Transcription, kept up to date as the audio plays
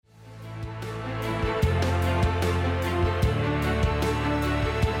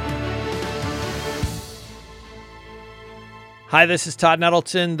Hi, this is Todd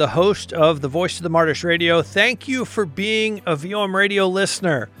Nettleton, the host of the Voice of the Martyrs Radio. Thank you for being a VOM Radio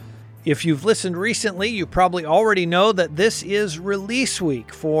listener. If you've listened recently, you probably already know that this is release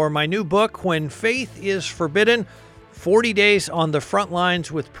week for my new book, When Faith is Forbidden, 40 Days on the Front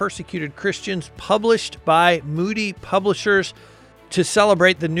Lines with Persecuted Christians, published by Moody Publishers. To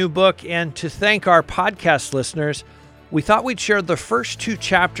celebrate the new book and to thank our podcast listeners, we thought we'd share the first two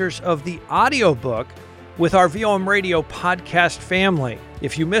chapters of the audiobook with our VOM Radio podcast family.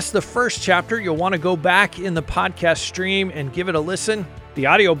 If you missed the first chapter, you'll want to go back in the podcast stream and give it a listen. The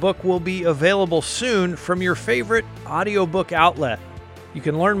audiobook will be available soon from your favorite audiobook outlet. You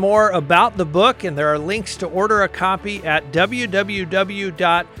can learn more about the book, and there are links to order a copy at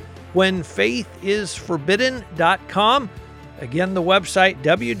www.whenfaithisforbidden.com. Again, the website,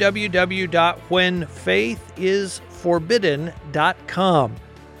 www.whenfaithisforbidden.com.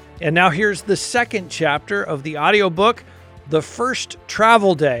 And now here's the second chapter of the audiobook, The First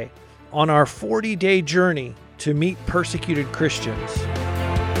Travel Day, on our 40-day journey to meet persecuted Christians.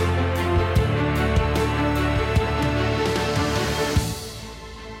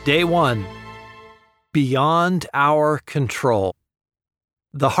 Day 1. Beyond our control.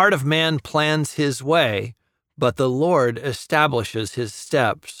 The heart of man plans his way, but the Lord establishes his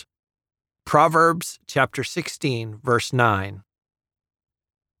steps. Proverbs chapter 16, verse 9.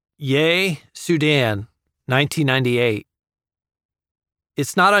 Ye, Sudan, 1998.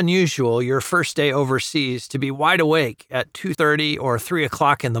 It's not unusual your first day overseas to be wide awake at 2:30 or 3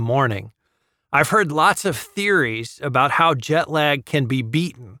 o'clock in the morning. I've heard lots of theories about how jet lag can be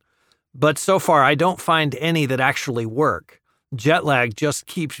beaten, but so far I don't find any that actually work. Jet lag just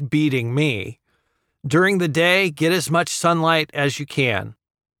keeps beating me. During the day, get as much sunlight as you can.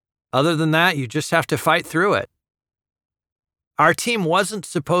 Other than that, you just have to fight through it. Our team wasn't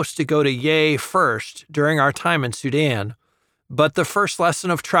supposed to go to Ye first during our time in Sudan, but the first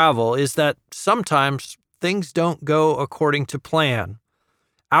lesson of travel is that sometimes things don't go according to plan.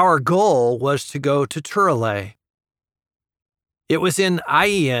 Our goal was to go to Turale. It was in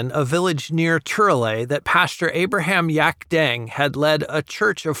Ayin, a village near Turale, that Pastor Abraham Yak Deng had led a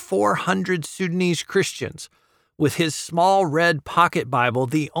church of 400 Sudanese Christians with his small red pocket Bible,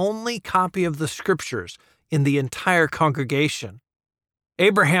 the only copy of the scriptures in the entire congregation.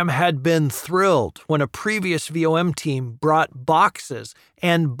 Abraham had been thrilled when a previous VOM team brought boxes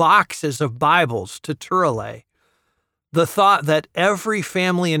and boxes of Bibles to Turale. The thought that every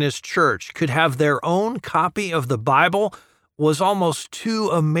family in his church could have their own copy of the Bible was almost too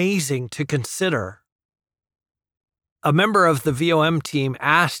amazing to consider. A member of the VOM team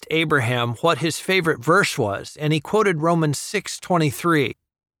asked Abraham what his favorite verse was, and he quoted Romans 6:23.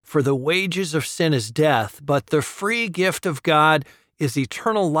 For the wages of sin is death, but the free gift of God is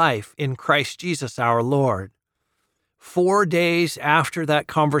eternal life in Christ Jesus our Lord. 4 days after that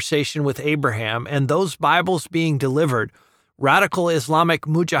conversation with Abraham and those Bibles being delivered, radical Islamic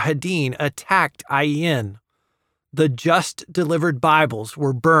Mujahideen attacked Ayin. The just delivered Bibles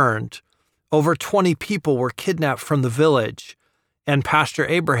were burned. Over 20 people were kidnapped from the village, and Pastor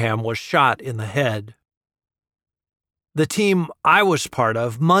Abraham was shot in the head. The team I was part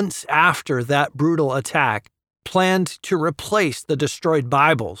of, months after that brutal attack, planned to replace the destroyed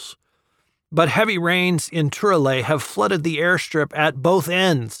Bibles. But heavy rains in Turale have flooded the airstrip at both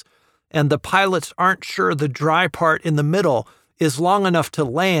ends, and the pilots aren't sure the dry part in the middle is long enough to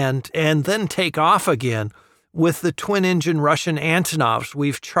land and then take off again with the twin-engine Russian Antonovs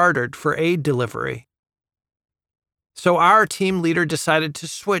we've chartered for aid delivery. So our team leader decided to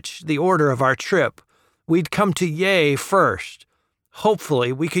switch the order of our trip. We'd come to Ye first.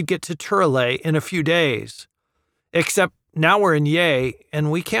 Hopefully, we could get to Turale in a few days. Except now we're in Ye,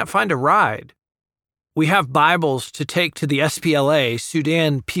 and we can't find a ride. We have Bibles to take to the SPLA,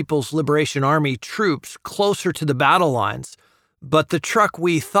 Sudan People's Liberation Army troops closer to the battle lines, but the truck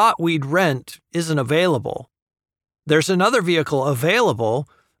we thought we'd rent isn't available. There's another vehicle available,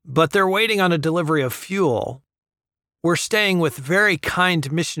 but they're waiting on a delivery of fuel. We're staying with very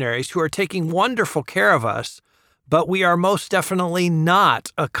kind missionaries who are taking wonderful care of us, but we are most definitely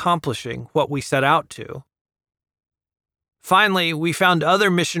not accomplishing what we set out to. Finally, we found other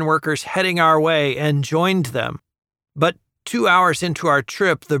mission workers heading our way and joined them. But 2 hours into our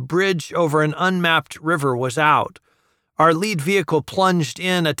trip, the bridge over an unmapped river was out. Our lead vehicle plunged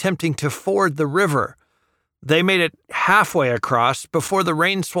in, attempting to ford the river. They made it halfway across before the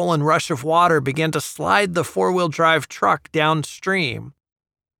rain-swollen rush of water began to slide the four-wheel drive truck downstream.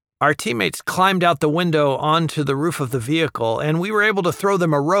 Our teammates climbed out the window onto the roof of the vehicle, and we were able to throw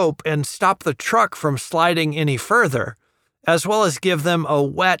them a rope and stop the truck from sliding any further, as well as give them a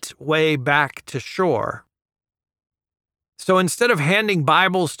wet way back to shore. So instead of handing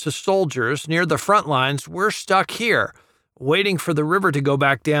Bibles to soldiers near the front lines, we're stuck here, waiting for the river to go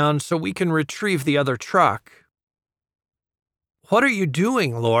back down so we can retrieve the other truck. What are you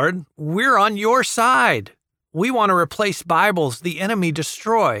doing, Lord? We're on your side. We want to replace Bibles the enemy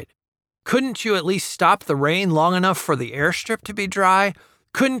destroyed. Couldn't you at least stop the rain long enough for the airstrip to be dry?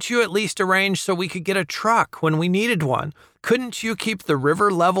 Couldn't you at least arrange so we could get a truck when we needed one? Couldn't you keep the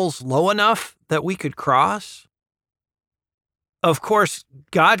river levels low enough that we could cross? Of course,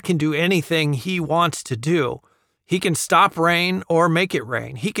 God can do anything He wants to do. He can stop rain or make it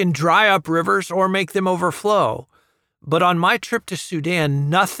rain. He can dry up rivers or make them overflow. But on my trip to Sudan,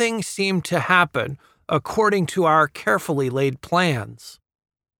 nothing seemed to happen according to our carefully laid plans.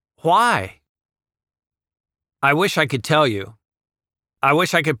 Why? I wish I could tell you. I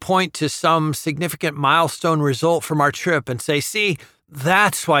wish I could point to some significant milestone result from our trip and say, see,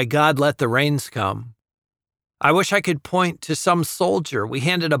 that's why God let the rains come. I wish I could point to some soldier we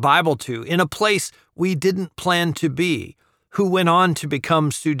handed a Bible to in a place we didn't plan to be, who went on to become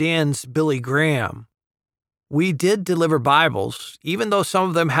Sudan's Billy Graham. We did deliver Bibles, even though some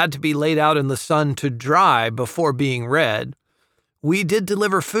of them had to be laid out in the sun to dry before being read. We did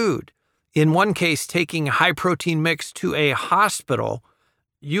deliver food, in one case taking a high-protein mix to a hospital,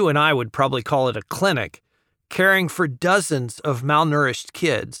 you and I would probably call it a clinic, caring for dozens of malnourished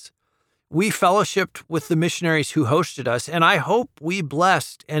kids. We fellowshipped with the missionaries who hosted us, and I hope we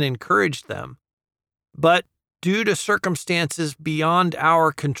blessed and encouraged them. But due to circumstances beyond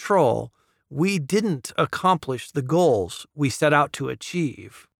our control, we didn't accomplish the goals we set out to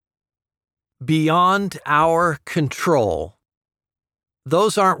achieve. Beyond our control.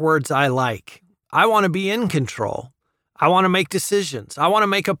 Those aren't words I like. I want to be in control. I want to make decisions. I want to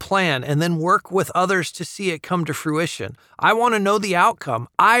make a plan and then work with others to see it come to fruition. I want to know the outcome.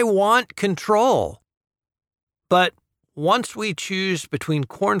 I want control. But once we choose between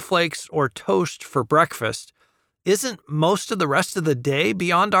cornflakes or toast for breakfast, isn't most of the rest of the day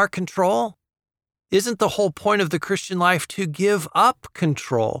beyond our control? Isn't the whole point of the Christian life to give up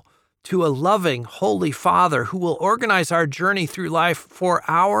control to a loving, holy Father who will organize our journey through life for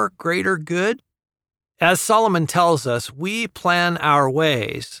our greater good? As Solomon tells us, we plan our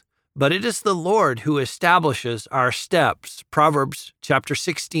ways, but it is the Lord who establishes our steps. Proverbs chapter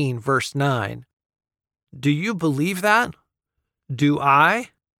 16, verse 9. Do you believe that? Do I?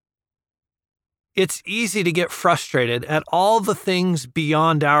 It's easy to get frustrated at all the things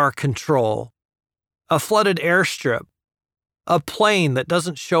beyond our control. A flooded airstrip, a plane that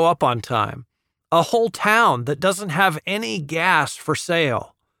doesn't show up on time, a whole town that doesn't have any gas for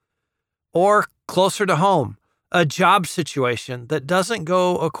sale, or closer to home, a job situation that doesn't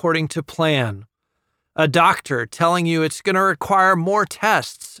go according to plan, a doctor telling you it's going to require more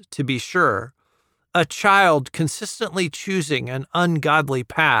tests to be sure, a child consistently choosing an ungodly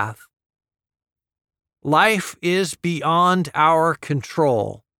path. Life is beyond our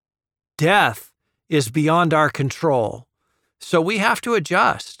control. Death is beyond our control. So we have to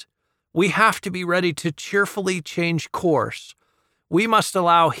adjust. We have to be ready to cheerfully change course. We must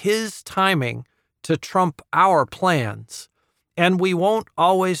allow His timing to trump our plans. And we won't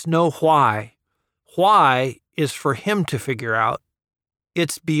always know why. Why is for Him to figure out.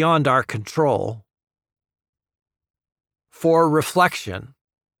 It's beyond our control. For reflection.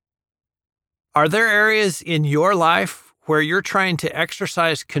 Are there areas in your life where you're trying to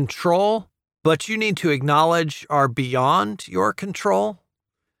exercise control, but you need to acknowledge are beyond your control?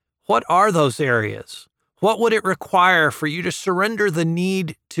 What are those areas? What would it require for you to surrender the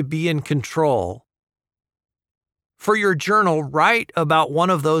need to be in control? For your journal, write about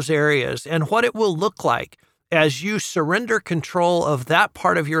one of those areas and what it will look like as you surrender control of that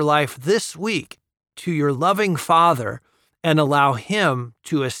part of your life this week to your loving Father and allow Him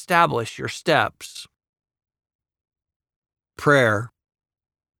to establish your steps. Prayer.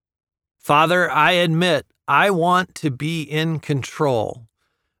 Father, I admit I want to be in control.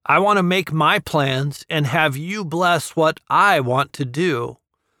 I want to make my plans and have you bless what I want to do.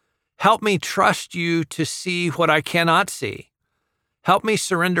 Help me trust you to see what I cannot see. Help me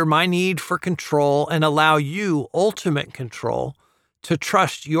surrender my need for control and allow you ultimate control to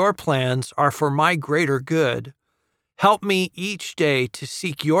trust your plans are for my greater good. Help me each day to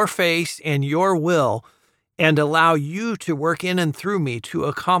seek your face and your will and allow you to work in and through me to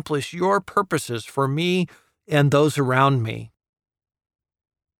accomplish your purposes for me and those around me.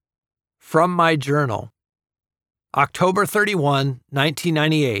 From my journal, October 31,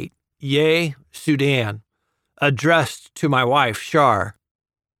 1998, Ye, Sudan, addressed to my wife, Shar.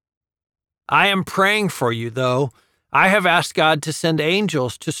 I am praying for you, though. I have asked God to send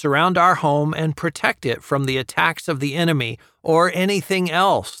angels to surround our home and protect it from the attacks of the enemy or anything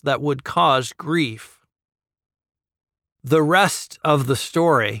else that would cause grief. The rest of the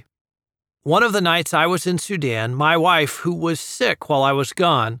story. One of the nights I was in Sudan, my wife, who was sick while I was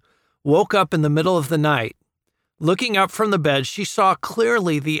gone, woke up in the middle of the night. Looking up from the bed, she saw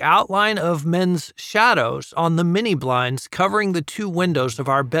clearly the outline of men's shadows on the mini blinds covering the 2 windows of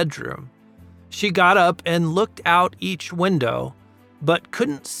our bedroom. She got up and looked out each window, but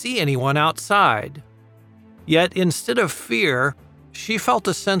couldn't see anyone outside. Yet instead of fear, she felt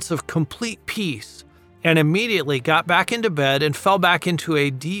a sense of complete peace and immediately got back into bed and fell back into a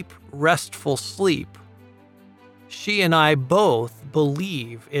deep, restful sleep. She and I both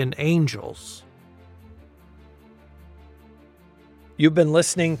believe in angels. You've been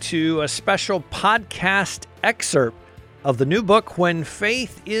listening to a special podcast excerpt of the new book, When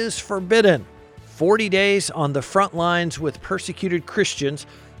Faith is Forbidden, 40 Days on the Front Lines with Persecuted Christians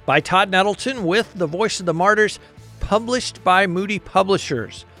by Todd Nettleton with The Voice of the Martyrs, published by Moody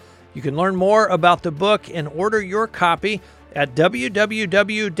Publishers. You can learn more about the book and order your copy at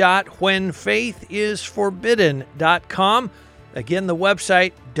www.whenfaithisforbidden.com. Again, the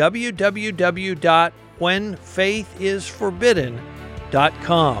website,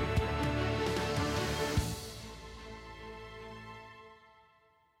 www.whenfaithisforbidden.com.